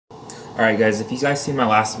Alright guys, if you guys seen my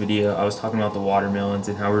last video, I was talking about the watermelons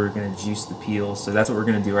and how we were going to juice the peel, so that's what we're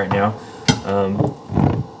going to do right now.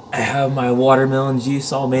 I have my watermelon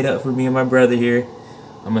juice all made up for me and my brother here.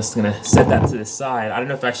 I'm just going to set that to the side. I don't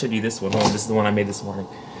know if I showed you this one. Hold on, this is the one I made this morning.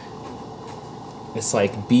 It's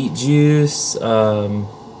like beet juice, what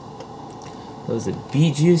was it?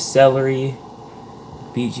 Beet juice, celery,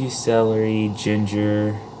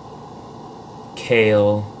 ginger,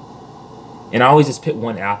 kale. And I always just pick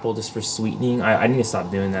one apple just for sweetening. I need to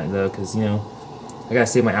stop doing that though, because you know I gotta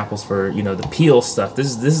save my apples for the peel stuff.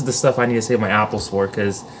 This is the stuff I need to save my apples for,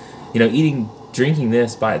 because drinking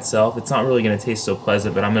this by itself, it's not really gonna taste so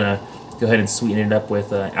pleasant. But I'm gonna go ahead and sweeten it up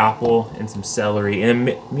with apple and some celery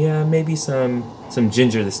and yeah, maybe some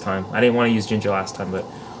ginger this time. I didn't want to use ginger last time, but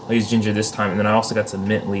I'll use ginger this time. And then I also got some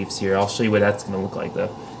mint leaves here. I'll show you what that's gonna look like though.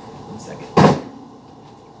 1 second.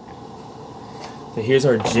 So here's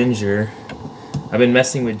our ginger. I've been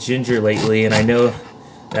messing with ginger lately, and I know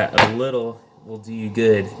that a little will do you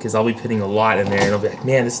good, because I'll be putting a lot in there, and I'll be like,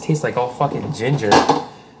 man, this tastes like all fucking ginger.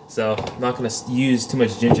 So I'm not going to use too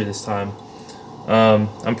much ginger this time.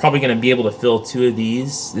 I'm probably going to be able to fill 2 of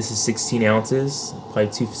these. This is 16 ounces,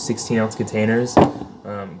 probably 2 16-ounce containers. But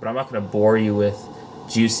I'm not going to bore you with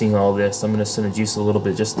juicing all this. I'm just going to juice a little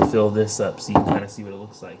bit just to fill this up so you can kind of see what it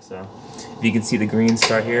looks like. So if you can see the green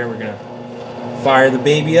start here, we're going to fire the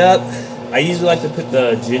baby up. I usually like to put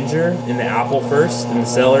the ginger and the apple first, and the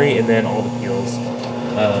celery, and then all the peels.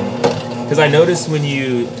 Because I noticed when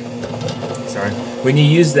you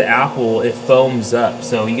use the apple, it foams up.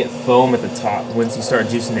 So you get foam at the top once you start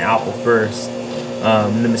juicing the apple first.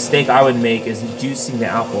 The mistake I would make is juicing the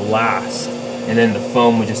apple last, and then the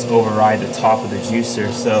foam would just override the top of the juicer.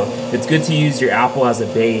 So it's good to use your apple as a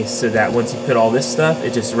base, so that once you put all this stuff,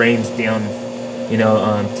 it just rains down,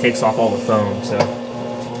 takes off all the foam. So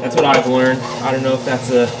that's what I've learned. I don't know if that's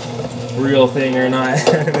a real thing or not.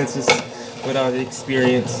 That's just what I've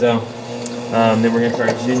experienced. So then we're gonna put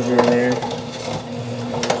our ginger in there.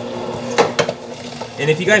 And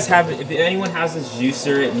if you guys have, if anyone has this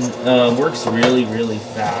juicer, it works really, really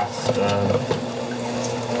fast.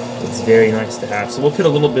 It's very nice to have. So we'll put a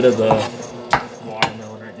little bit of the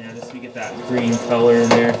watermelon right now, just so we get that green color in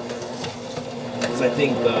there. Because I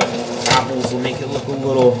think the apples will make it look a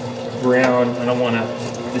little brown. I don't want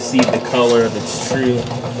to deceive the color if it's true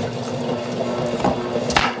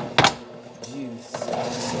juice.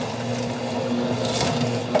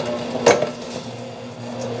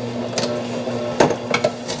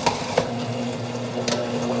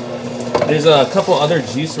 There's a couple other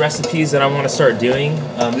juice recipes that I want to start doing.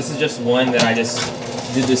 This is just one that I just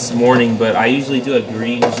did this morning, but I usually do a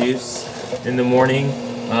green juice in the morning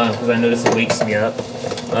because I notice it wakes me up.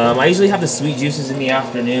 I usually have the sweet juices in the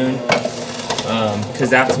afternoon, because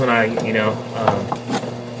that's when I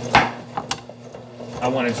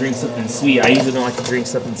want to drink something sweet. I usually don't like to drink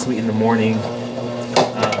something sweet in the morning.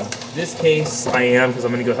 This case, I am, because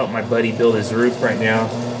I'm going to go help my buddy build his roof right now.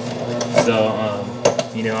 So,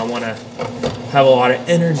 I want to have a lot of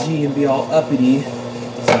energy and be all uppity.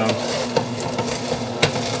 So,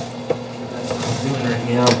 that's what I'm doing right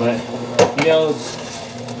now. But,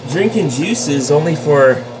 drinking juices only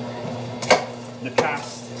for the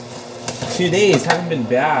past 2 days haven't been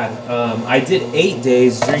bad. I did 8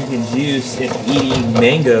 days drinking juice and eating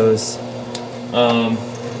mangoes,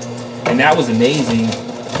 and that was amazing,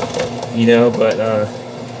 but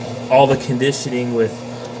all the conditioning with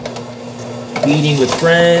eating with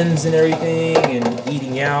friends and everything and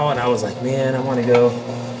eating out, and I was like, man, I want to go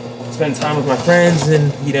spend time with my friends,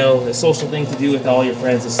 and a social thing to do with all your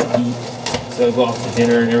friends is to eat, so go out to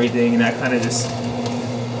dinner and everything, and that kind of just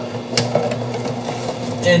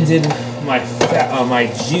ended my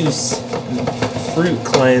juice fruit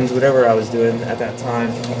cleanse, whatever I was doing at that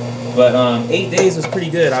time. But 8 days was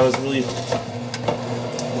pretty good. I was really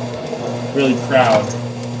proud.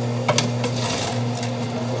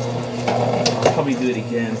 I'll probably do it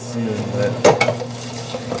again soon, but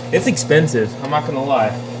it's expensive, I'm not gonna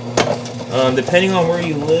lie. Depending on where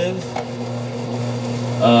you live,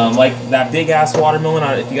 like that big ass watermelon,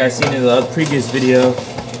 if you guys seen it in the previous video,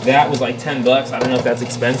 that was like 10 bucks. I don't know if that's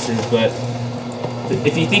expensive, but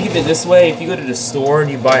if you think of it this way, if you go to the store and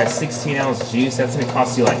you buy a 16-ounce juice, that's going to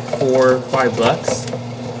cost you like $4 or $5 bucks.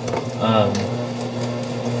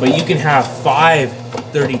 But you can have 5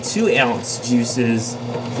 32-ounce juices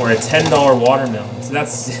for a $10 watermelon. So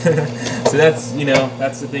that's that's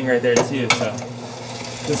the thing right there too. So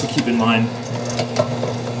just to keep in mind.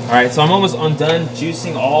 All right, so I'm almost done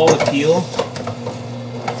juicing all the peel.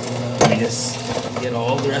 Let me just get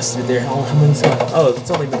all the rest of it there. How many's gone? Oh, it's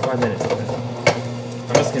only been 5 minutes. Okay.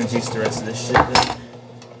 I'm just gonna juice the rest of this shit then.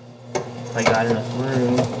 if I got enough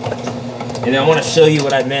room. And I want to show you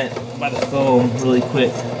what I meant by the foam really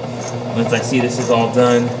quick once I see this is all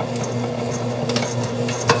done.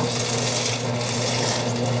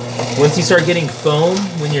 Once you start getting foam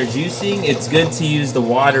when you're juicing, it's good to use the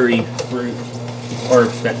watery fruit, or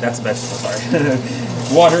that's a vegetable, sorry.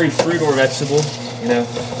 Watery fruit or vegetable, you know,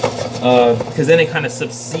 because then it kind of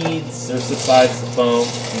subsides the foam,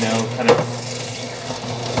 you know, kind of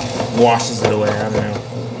washes it away. I don't know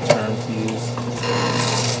what term to use.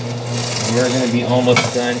 We're going to be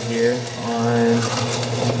almost done here on,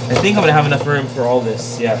 I think I'm going to have enough room for all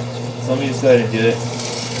this, yeah. So let me just go ahead and do it.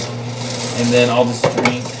 And then I'll just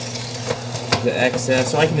drink the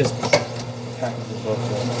excess, so I can just package this both up.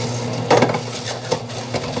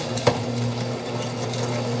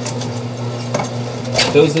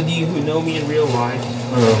 Those of you who know me in real life,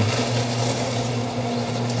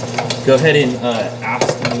 go ahead and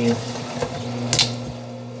ask me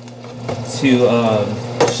to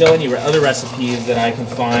show any other recipes that I can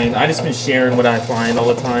find. I just been sharing what I find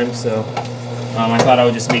all the time, so I thought I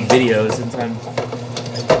would just make videos since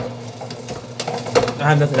I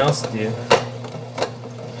have nothing else to do.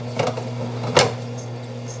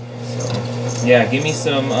 Yeah, give me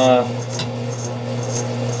some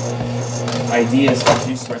ideas for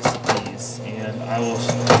juice recipes, and I will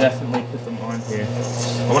definitely put them on here.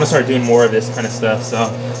 I want to start doing more of this kind of stuff,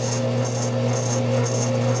 so.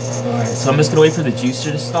 Alright, so I'm just going to wait for the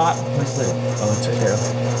juicer to stop. Where's the, oh, it's right there.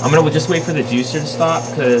 I'm going to just wait for the juicer to stop,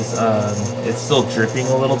 because it's still dripping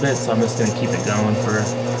a little bit, so I'm just going to keep it going for a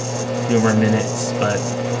few more minutes, but.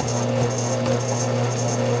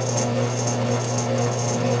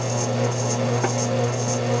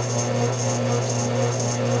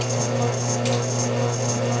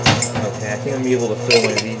 I think I'm going to be able to fill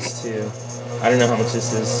one of these too. I don't know how much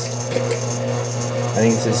this is. I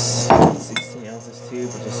think this is 16 ounces too,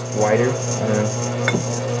 but just wider. I don't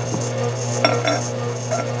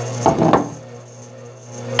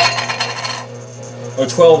know. Or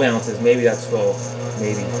 12 ounces. Maybe that's 12.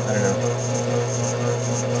 Maybe. I don't know.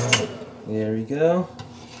 There we go.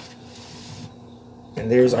 And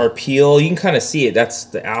there's our peel. You can kind of see it. That's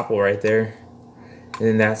the apple right there. And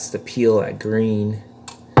then that's the peel, that green.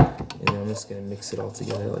 And I'm just going to mix it all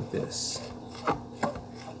together like this.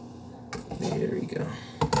 There we go.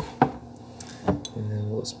 And then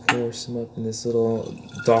we'll just pour some up in this little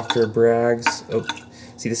Dr. Bragg's. Oh,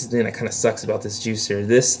 see, this is the thing that kind of sucks about this juicer.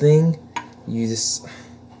 This thing, you just,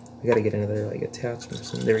 I got to get another like attachment or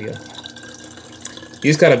something. There we go. You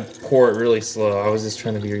just got to pour it really slow. I was just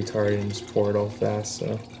trying to be retarded and just pour it all fast,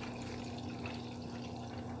 so.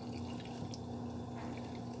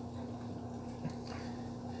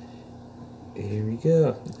 Here we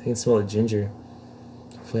go. I can smell the ginger.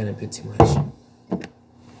 Hopefully I didn't put too much.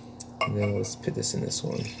 And then let's put this in this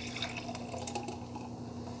one.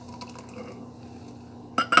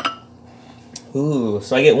 Ooh,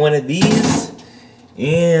 so I get one of these,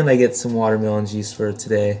 and I get some watermelon juice for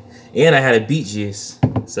today. And I had a beet juice.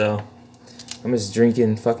 So I'm just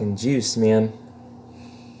drinking fucking juice, man.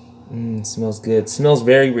 It smells good. It smells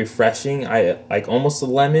very refreshing. I like almost a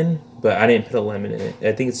lemon, but I didn't put a lemon in it.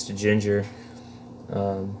 I think it's the ginger.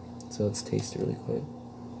 So let's taste it really quick.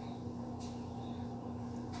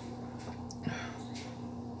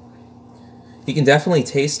 You can definitely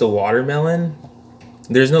taste the watermelon.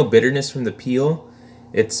 There's no bitterness from the peel.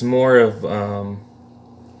 It's more of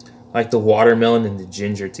like the watermelon and the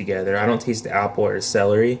ginger together. I don't taste the apple or the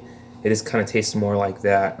celery. It just kind of tastes more like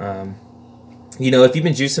that. You know, if you've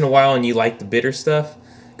been juicing a while and you like the bitter stuff,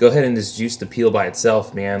 go ahead and just juice the peel by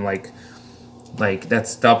itself, man. Like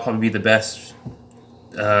that'll probably be the best.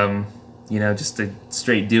 You know, just to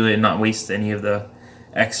straight do it and not waste any of the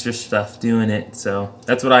extra stuff doing it. So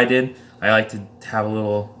that's what I did. I like to have a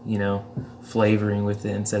little, you know, flavoring with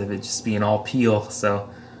it instead of it just being all peel.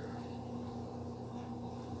 So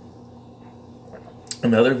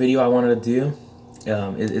another video I wanted to do,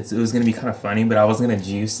 it was gonna be kind of funny, but I was gonna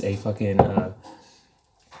juice a fucking what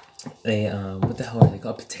the hell are they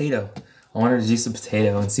called? Potato. I wanted to juice a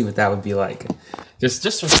potato and see what that would be like,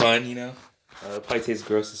 just for fun, you know. It probably tastes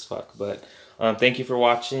gross as fuck, but thank you for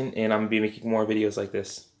watching, and I'm gonna be making more videos like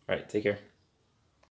this. All right, take care.